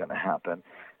this was going to happen.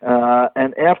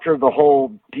 And after the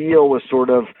whole deal was sort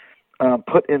of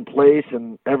put in place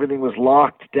and everything was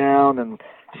locked down and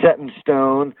set in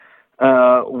stone,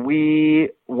 we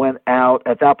went out.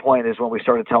 At that point is when we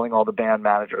started telling all the band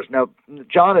managers. Now,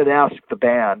 John had asked the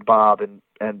band, Bob and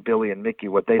Billy and Mickey,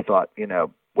 what they thought,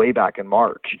 way back in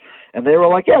March. And they were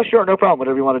like, yeah, sure, no problem,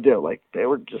 whatever you want to do. Like, they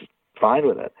were just fine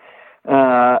with it.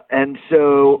 And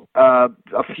so a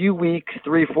few weeks,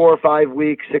 3, 4, 5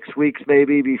 weeks, 6 weeks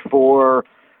maybe before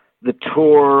the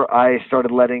tour, I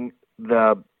started letting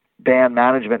the band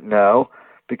management know,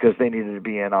 because they needed to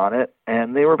be in on it,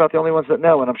 and they were about the only ones that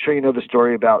know. And I'm sure you know the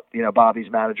story about,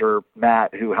 Bobby's manager,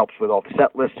 Matt, who helps with all the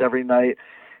set lists every night.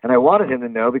 And I wanted him to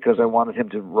know because I wanted him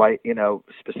to write,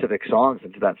 specific songs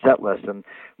into that set list. And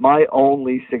my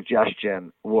only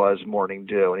suggestion was Morning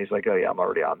Dew. And he's like, oh yeah, I'm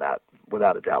already on that.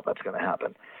 Without a doubt, that's going to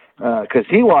happen. Because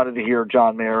he wanted to hear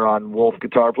John Mayer on Wolf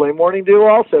guitar play Morning Dew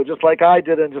also, just like I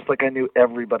did, and just like I knew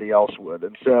everybody else would.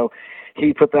 And so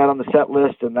he put that on the set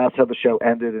list, and that's how the show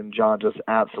ended, and John just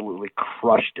absolutely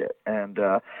crushed it. And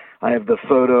I have the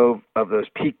photo of those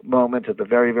peak moments at the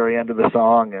very, very end of the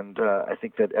song, and I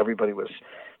think that everybody was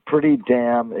pretty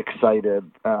damn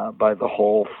excited by the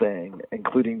whole thing,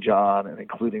 including John and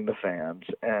including the fans.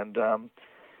 And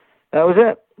that was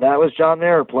it. That was John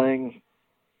Mayer playing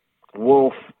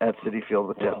Wolf at Citi Field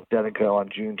with Dead & Co. on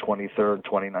June 23rd,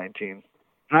 2019.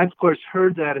 And I've, of course,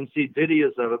 heard that and seen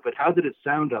videos of it, but how did it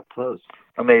sound up close?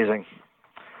 Amazing.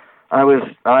 I was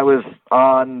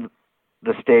on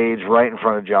the stage right in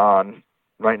front of John,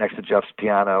 right next to Jeff's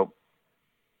piano,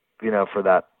 for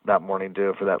that Morning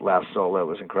Dew, for that last solo. It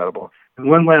was incredible. And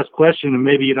one last question, and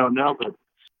maybe you don't know, but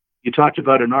you talked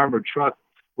about an armored truck.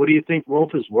 What do you think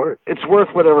Wolf is worth? It's worth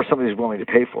whatever somebody's willing to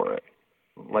pay for it,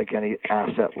 like any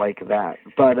asset like that.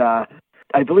 But I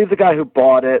believe the guy who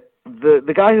bought it,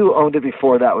 the guy who owned it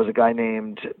before that was a guy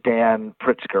named Dan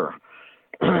Pritzker.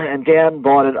 And Dan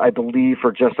bought it, I believe,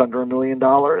 for just under $1 million,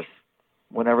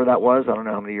 whenever that was. I don't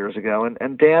know how many years ago.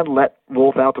 And Dan let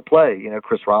Wolf out to play.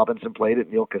 Chris Robinson played it.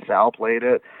 Neil Casal played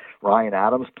it. Ryan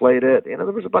Adams played it. There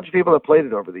was a bunch of people that played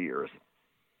it over the years.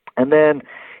 And then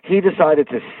he decided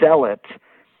to sell it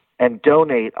and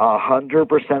donate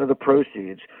 100% of the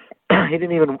proceeds. He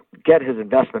didn't even get his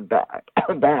investment back.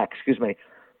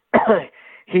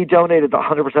 He donated the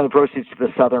 100% of the proceeds to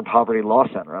the Southern Poverty Law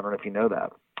Center. I don't know if you know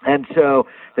that. And so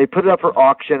they put it up for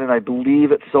auction, and I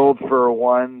believe it sold for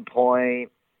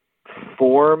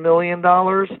 $1.4 million.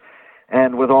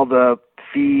 And with all the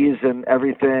fees and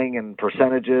everything and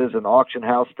percentages and auction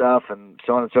house stuff and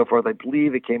so on and so forth, I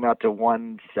believe it came out to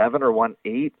 1.7 or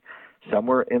 1.8,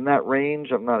 somewhere in that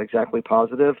range. I'm not exactly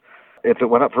positive. If it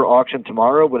went up for auction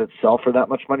tomorrow, would it sell for that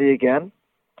much money again?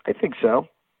 I think so.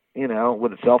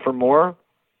 Would it sell for more?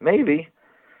 Maybe.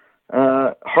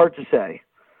 Hard to say.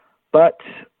 But,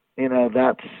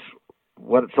 that's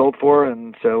what it sold for.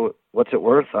 And so what's it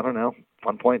worth? I don't know.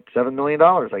 $1.7 million,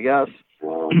 I guess.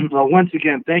 Well, once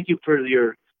again, thank you for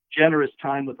your generous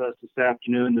time with us this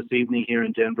afternoon, this evening here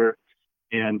in Denver.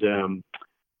 And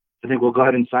I think we'll go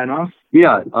ahead and sign off.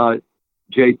 Yeah.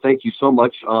 Jay, thank you so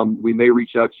much. We may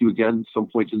reach out to you again some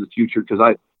point in the future, because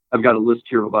I've got a list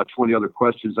here of about 20 other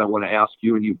questions I want to ask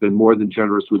you, and you've been more than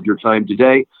generous with your time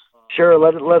today. Sure.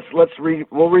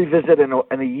 We'll revisit in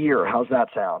a year. How's that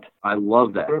sound? I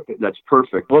love that. Perfect. That's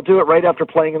perfect. We'll do it right after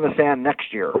Playing in the Sand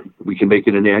next year. We can make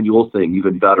it an annual thing,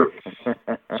 even better.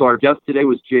 So our guest today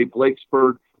was Jay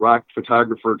Blakesberg, rock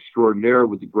photographer extraordinaire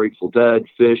with the Grateful Dead,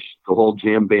 Phish, the whole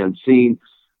jam band scene.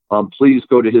 Please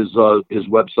go to his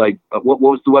website. What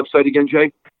was the website again,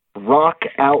 Jay?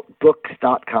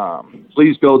 rockoutbooks.com.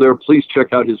 Please go there. Please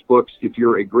check out his books. If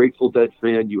you're a Grateful Dead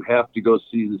fan, you have to go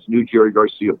see this new Jerry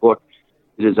Garcia book.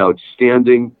 It is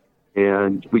outstanding,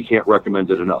 and we can't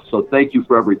recommend it enough. So thank you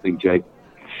for everything, Jay.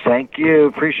 Thank you.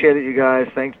 Appreciate it, you guys.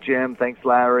 Thanks, Jim. Thanks,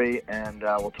 Larry. And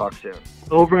we'll talk soon.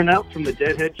 Over and out from the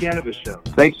Deadhead Cannabis Show.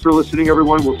 Thanks for listening,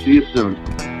 everyone. We'll see you soon.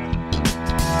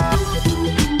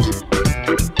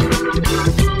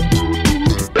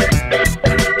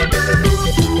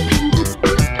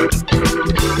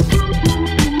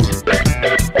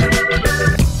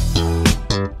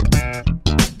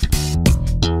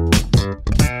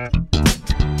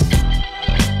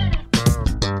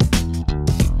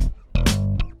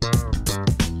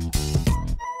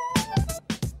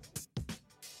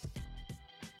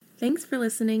 Thanks for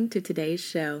listening to today's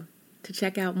show. To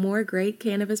check out more great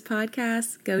cannabis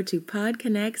podcasts, go to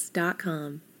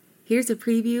podconnects.com. Here's a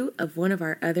preview of one of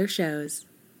our other shows.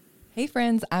 Hey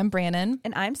friends, I'm Brannon.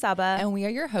 And I'm Saba. And we are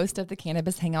your host of the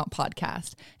Cannabis Hangout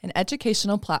podcast, an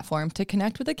educational platform to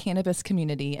connect with the cannabis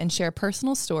community and share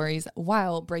personal stories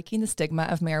while breaking the stigma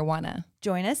of marijuana.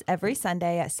 Join us every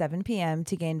Sunday at 7 p.m.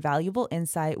 to gain valuable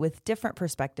insight with different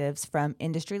perspectives from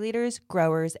industry leaders,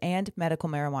 growers, and medical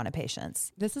marijuana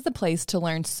patients. This is a place to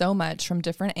learn so much from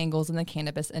different angles in the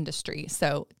cannabis industry.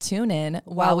 So tune in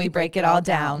while we break it all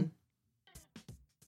down.